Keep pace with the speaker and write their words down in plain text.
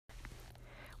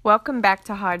Welcome back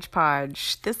to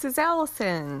Hodgepodge. This is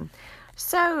Allison.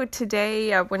 So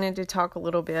today I wanted to talk a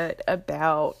little bit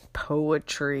about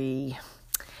poetry.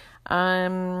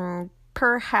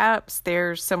 Perhaps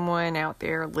there's someone out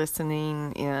there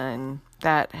listening in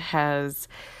that has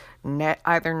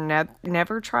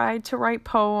never tried to write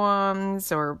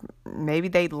poems, or maybe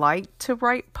they'd like to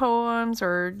write poems,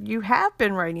 or you have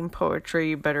been writing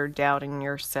poetry but are doubting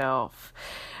yourself.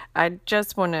 I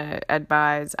just want to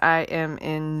advise, I am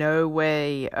in no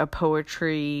way a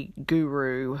poetry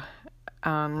guru.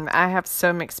 I have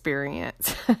some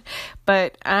experience,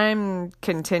 but I'm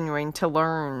continuing to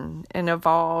learn and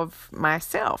evolve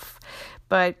myself.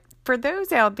 But for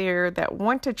those out there that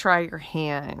want to try your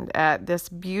hand at this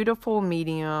beautiful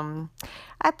medium,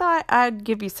 I thought I'd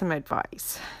give you some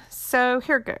advice. So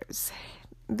here goes.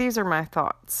 These are my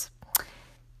thoughts.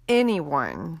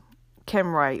 Anyone can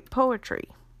write poetry.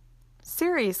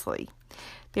 Seriously,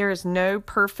 there is no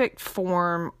perfect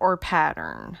form or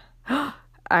pattern.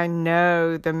 I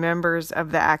know the members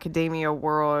of the academia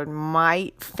world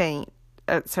might faint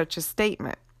at such a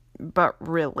statement, but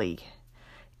really,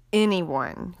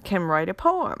 anyone can write a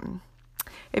poem.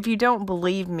 If you don't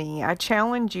believe me, I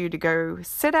challenge you to go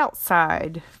sit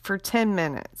outside for 10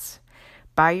 minutes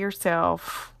by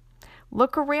yourself.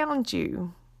 Look around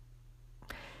you.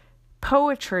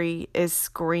 Poetry is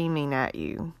screaming at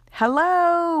you.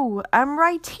 Hello, I'm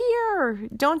right here.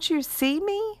 Don't you see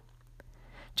me?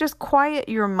 Just quiet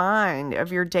your mind of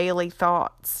your daily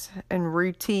thoughts and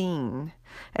routine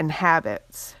and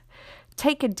habits.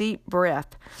 Take a deep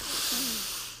breath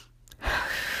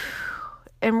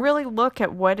and really look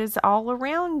at what is all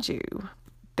around you.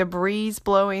 The breeze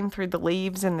blowing through the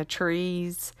leaves in the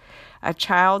trees, a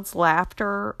child's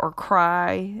laughter or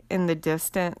cry in the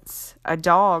distance, a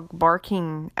dog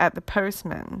barking at the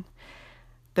postman,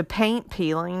 the paint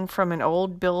peeling from an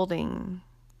old building,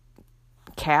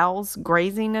 cows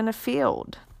grazing in a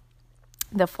field,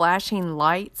 the flashing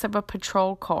lights of a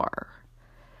patrol car,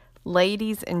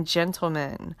 ladies and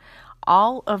gentlemen,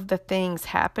 all of the things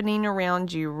happening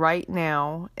around you right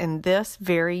now in this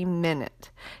very minute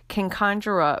can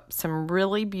conjure up some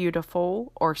really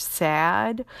beautiful or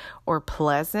sad or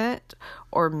pleasant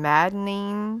or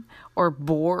maddening or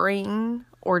boring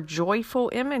or joyful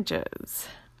images.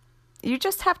 You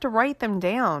just have to write them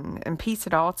down and piece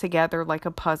it all together like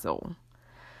a puzzle.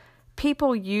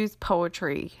 People use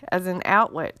poetry as an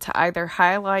outlet to either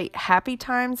highlight happy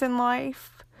times in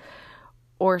life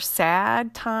or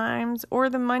sad times or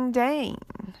the mundane,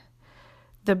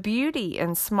 the beauty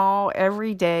in small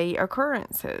everyday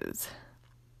occurrences.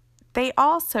 They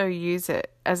also use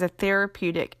it as a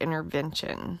therapeutic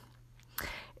intervention.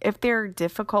 If there are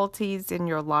difficulties in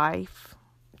your life,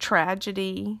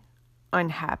 tragedy,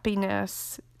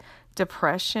 unhappiness,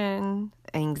 depression,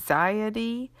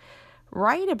 anxiety,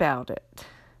 write about it.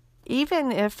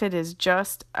 Even if it is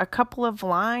just a couple of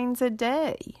lines a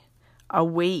day, a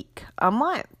week, a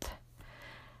month.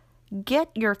 Get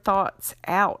your thoughts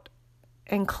out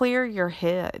and clear your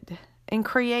head and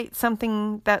create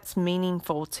something that's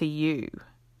meaningful to you.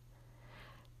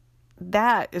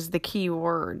 That is the key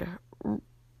word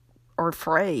or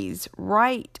phrase,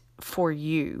 write for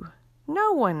you.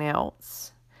 No one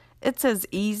else. It's as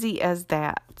easy as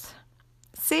that.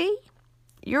 See?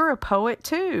 You're a poet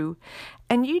too,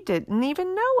 and you didn't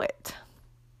even know it.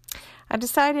 I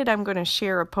decided I'm going to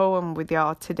share a poem with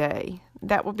y'all today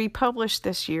that will be published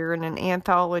this year in an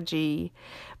anthology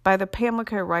by the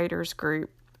Pamlico Writers Group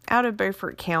out of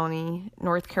Beaufort County,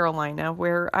 North Carolina,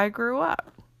 where I grew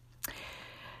up.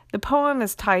 The poem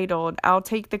is titled, I'll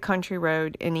Take the Country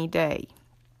Road Any Day.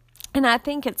 And I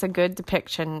think it's a good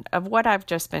depiction of what I've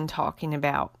just been talking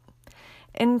about.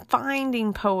 And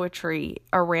finding poetry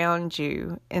around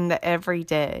you in the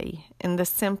everyday, in the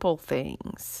simple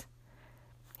things.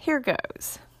 Here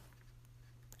goes.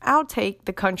 I'll take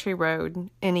the country road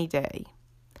any day,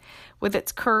 with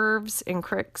its curves and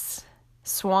cricks,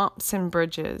 swamps and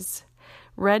bridges,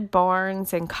 red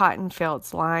barns and cotton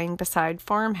fields lying beside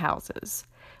farmhouses,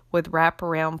 with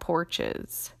wraparound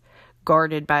porches,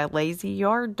 guarded by lazy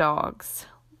yard dogs,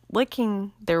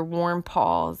 licking their warm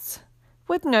paws,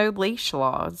 with no leash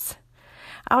laws.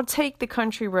 I'll take the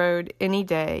country road any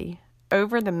day,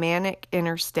 over the manic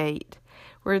interstate,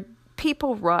 where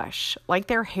people rush like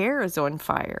their hair is on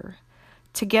fire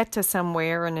to get to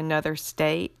somewhere in another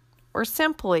state, or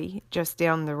simply just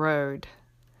down the road.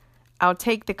 I'll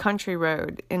take the country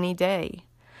road any day,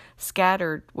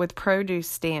 scattered with produce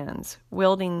stands,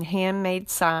 wielding handmade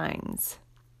signs,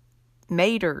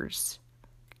 maters,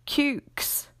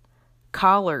 cukes,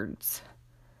 collards,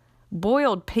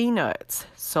 boiled peanuts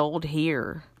sold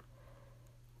here,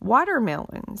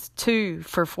 Watermelons, 2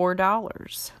 for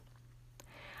 $4.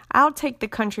 I'll take the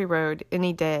country road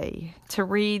any day to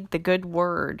read the good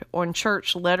word on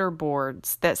church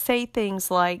letterboards that say things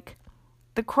like,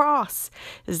 "The cross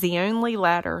is the only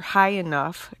ladder high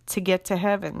enough to get to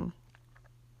heaven."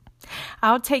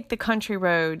 I'll take the country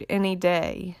road any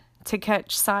day to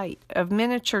catch sight of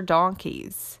miniature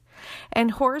donkeys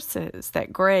and horses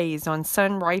that graze on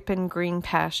sun-ripened green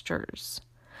pastures,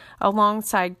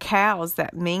 alongside cows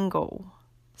that mingle,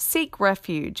 seek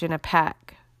refuge in a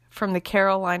pack from the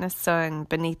Carolina sun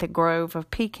beneath a grove of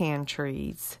pecan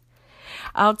trees.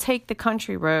 I'll take the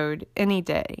country road any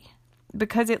day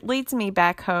because it leads me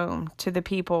back home to the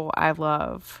people I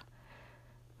love.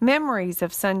 Memories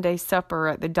of Sunday supper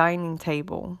at the dining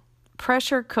table,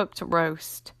 pressure-cooked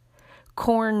roast,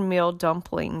 cornmeal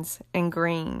dumplings and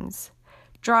greens,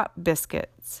 drop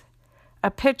biscuits,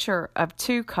 a pitcher of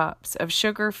 2 cups of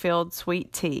sugar-filled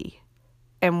sweet tea,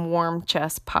 and warm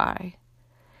chess pie.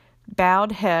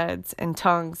 Bowed heads and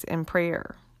tongues in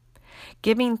prayer,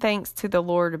 giving thanks to the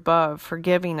Lord above for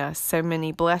giving us so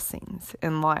many blessings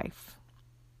in life.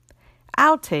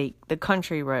 I'll take the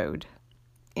country road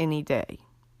any day.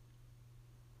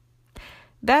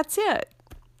 That's it.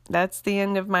 That's the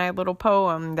end of my little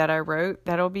poem that I wrote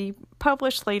that'll be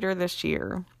published later this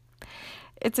year.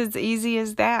 It's as easy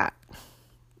as that.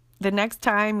 The next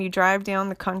time you drive down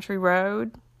the country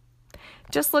road,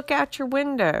 just look out your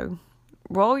window.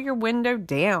 Roll your window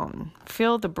down.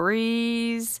 Feel the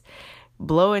breeze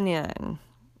blowing in,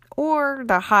 or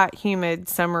the hot, humid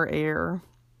summer air,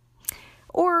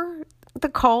 or the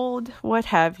cold, what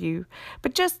have you.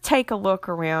 But just take a look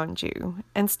around you.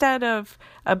 Instead of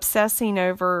obsessing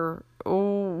over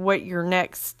what your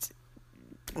next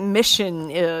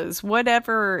mission is,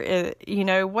 whatever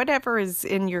is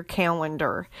in your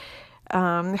calendar.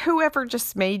 Whoever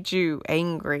just made you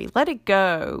angry, let it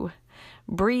go.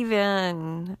 Breathe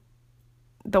in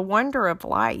the wonder of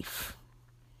life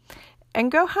and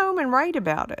go home and write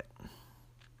about it.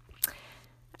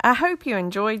 I hope you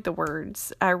enjoyed the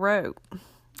words I wrote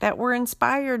that were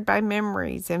inspired by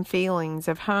memories and feelings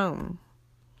of home.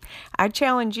 I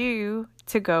challenge you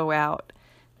to go out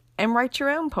and write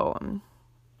your own poem.